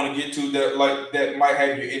really want to get to that might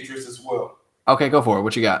have your interest as well. Okay, go for it.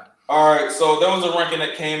 What you got? All right, so there was a ranking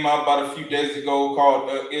that came out about a few days ago called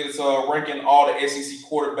it's ranking all the SEC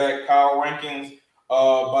quarterback power rankings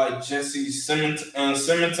by Jesse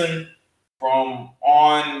Simonton from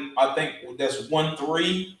I think that's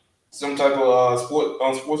 1-3. Some type of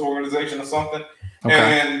sports organization or something. Okay.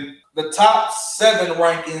 And the top 7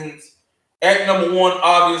 rankings at number 1,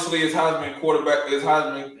 obviously, is Heisman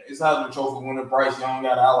Heisman Trophy winner Bryce Young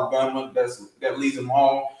out of Alabama. That leads them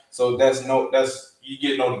all. So you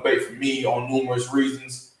get no debate from me on numerous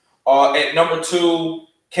reasons. At number 2,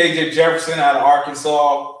 KJ Jefferson out of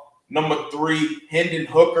Arkansas. Number 3, Hendon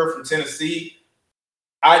Hooker from Tennessee.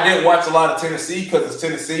 I didn't watch a lot of Tennessee because it's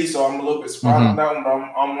Tennessee, so I'm a little bit surprised on that one. But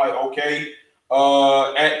I'm like, okay.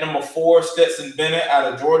 At number 4, Stetson Bennett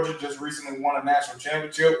out of Georgia just recently won a national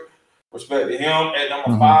championship. Respect to him. At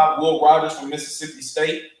number 5, Will Rogers from Mississippi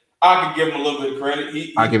State. I could give him a little bit of credit.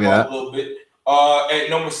 I'll give you that. A little bit.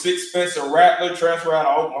 At number 6, Spencer Rattler, transfer out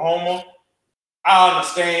of Oklahoma. I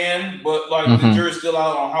understand, but the jury's still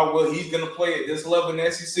out on how well he's going to play at this level in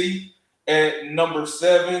the SEC. At number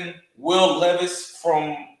 7, Will Levis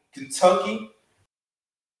from Kentucky.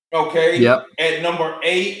 Okay. Yep. At number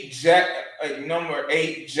 8,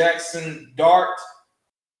 Jackson Dart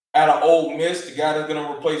out of Ole Miss, the guy that's going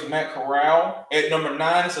to replace Matt Corral. At number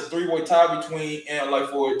 9, it's a 3-way tie between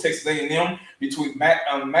for Texas A&M between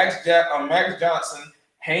Max Johnson,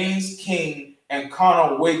 Haynes King, and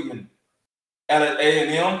Connor Wigman. Out of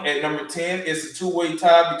A&M. At number 10, it's a 2-way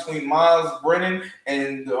tie between Miles Brennan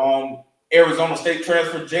and Arizona State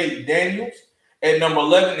transfer Jay Daniels. At number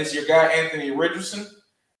 11 is your guy Anthony Richardson.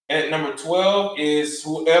 At number 12 is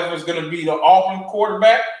whoever's going to be the Auburn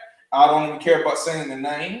quarterback. I don't even care about saying the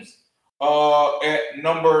names. At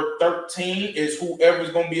number 13 is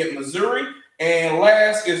whoever's going to be at Missouri, and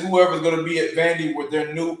last is whoever's going to be at Vandy with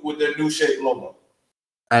their new shape logo.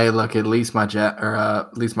 Hey, look, at least my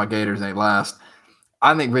Gators ain't last.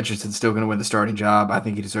 I think Richardson's still going to win the starting job. I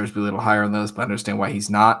think he deserves to be a little higher on this, but I understand why he's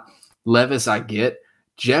not. Levis, I get.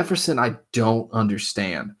 Jefferson, I don't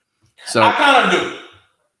understand. So I kind of do.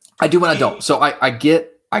 I do and I don't. So I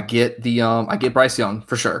get I get Bryce Young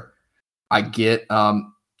for sure. I get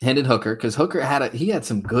Hendon Hooker because Hooker had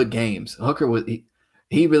some good games. Hooker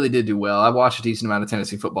he really did do well. I watched a decent amount of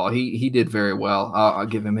Tennessee football. He did very well. I'll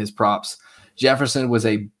give him his props. Jefferson was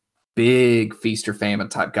a big feast or famine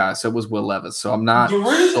type guy. So was Will Levis. So I'm not. The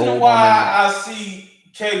reason why I see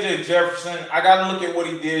KJ Jefferson, I got to look at what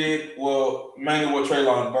he did. Well, mainly what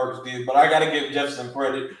Treylon Burks did, but I got to give Jefferson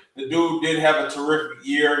credit. The dude did have a terrific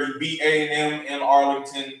year. He beat A&M in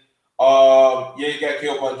Arlington. He got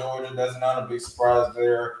killed by Georgia. That's not a big surprise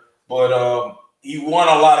there. But he won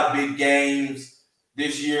a lot of big games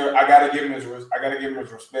this year. I got to give him his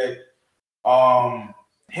respect.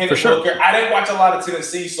 For sure. Hooker, I didn't watch a lot of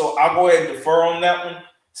Tennessee, so I'll go ahead and defer on that one.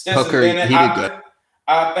 Stetson Hooker, Bennett, he did good.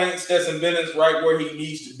 I think Stetson Bennett's right where he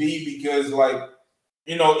needs to be because,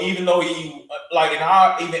 even though and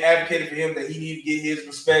I even advocated for him that he needed to get his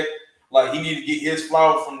respect, he needed to get his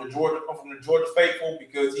flowers from the Georgia faithful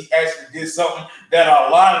because he actually did something that a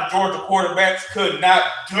lot of Georgia quarterbacks could not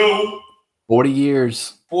do. 40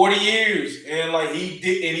 years. 40 years. And he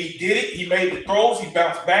did it. He made the throws. He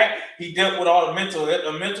bounced back. He dealt with all the mental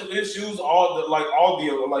issues, all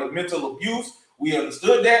the mental abuse. We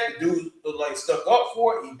understood that. The dude stuck up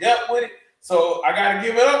for it. He dealt with it. So I gotta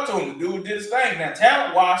give it up to him. The dude did his thing. Now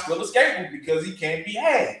talent-wise, still escaping because he can't be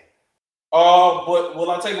had. But will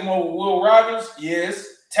I take him over Will Rogers? Yes.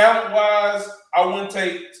 Talent-wise, I wouldn't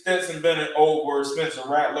take Stetson Bennett over Spencer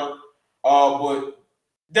Rattler. But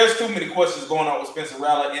there's too many questions going on with Spencer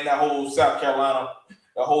Rattler in that whole South Carolina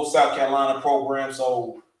program.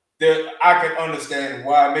 So I can understand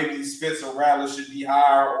why maybe Spencer Rattler should be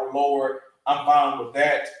higher or lower. I'm fine with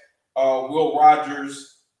that. Will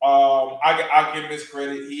Rogers, I give him his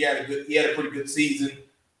credit. He had a pretty good season.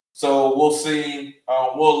 So we'll see.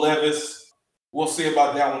 Will Levis, we'll see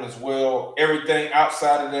about that one as well. Everything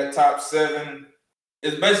outside of that top 7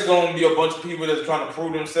 is basically going to be a bunch of people that's trying to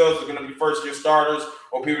prove themselves. They're going to be first-year starters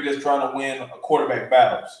or people that's trying to win quarterback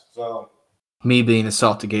battles. So, me being a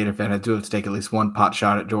salty Gator fan, I do have to take at least one pot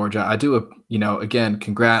shot at Georgia. I do, again,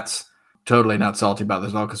 congrats. Totally not salty about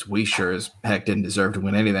this at all because we sure as heck didn't deserve to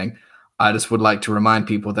win anything. I just would like to remind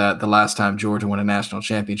people that the last time Georgia won a national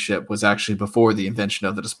championship was actually before the invention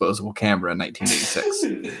of the disposable camera in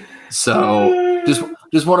 1986. So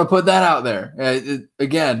just want to put that out there.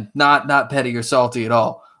 Again, not petty or salty at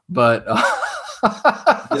all, but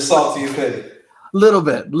you're salty and petty. Little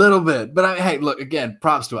bit. But hey, look, again,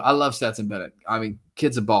 props to it. I love Stetson Bennett. I mean,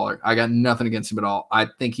 kid's a baller. I got nothing against him at all. I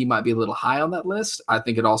think he might be a little high on that list. I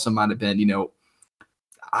think it also might have been,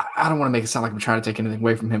 I don't want to make it sound like I'm trying to take anything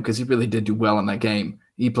away from him because he really did do well in that game.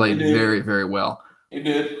 He played very, very well. He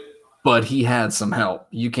did. But he had some help.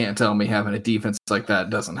 You can't tell me having a defense like that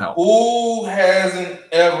doesn't help. Who hasn't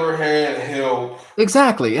ever had help?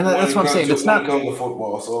 Exactly, and that's what I'm saying. It's not come to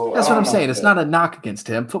football. So that's what I'm saying. It's not a knock against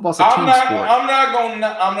him. Football's a team sport. I'm not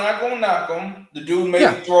gonna knock him. The dude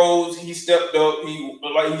made throws. He stepped up.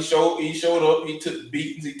 He showed up. He took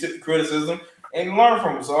beatings. He took criticism and learned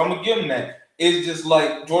from him. So I'm gonna give him that. It's just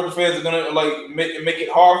like Georgia fans are gonna make it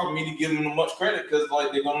hard for me to give them much credit because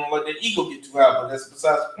they're gonna let their ego get too high. But that's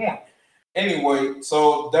besides the point. Anyway,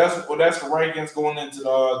 so that's the rankings going into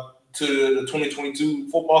the 2022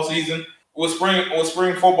 football season. With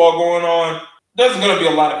spring football going on, there's going to be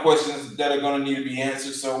a lot of questions that are going to need to be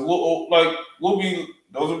answered. So those will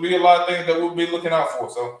be a lot of things that we'll be looking out for.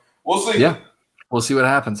 So we'll see. Yeah, we'll see what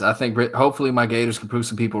happens. I think hopefully my Gators can prove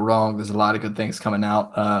some people wrong. There's a lot of good things coming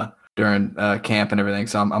out during camp and everything.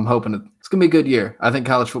 So I'm hoping it's going to be a good year. I think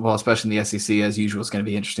college football, especially in the SEC, as usual, is going to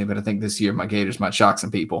be interesting. But I think this year my Gators might shock some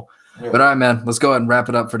people. Yeah. But all right, man, let's go ahead and wrap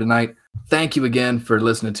it up for tonight. Thank you again for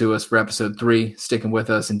listening to us for episode 3, sticking with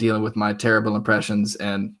us and dealing with my terrible impressions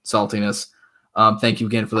and saltiness. Thank you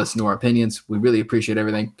again for listening to our opinions. We really appreciate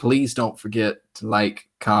everything. Please don't forget to like,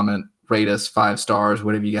 comment, rate us 5 stars,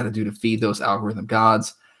 whatever you got to do to feed those algorithm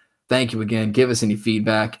gods. Thank you again. Give us any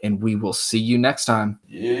feedback, and we will see you next time.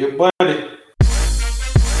 Yeah, buddy.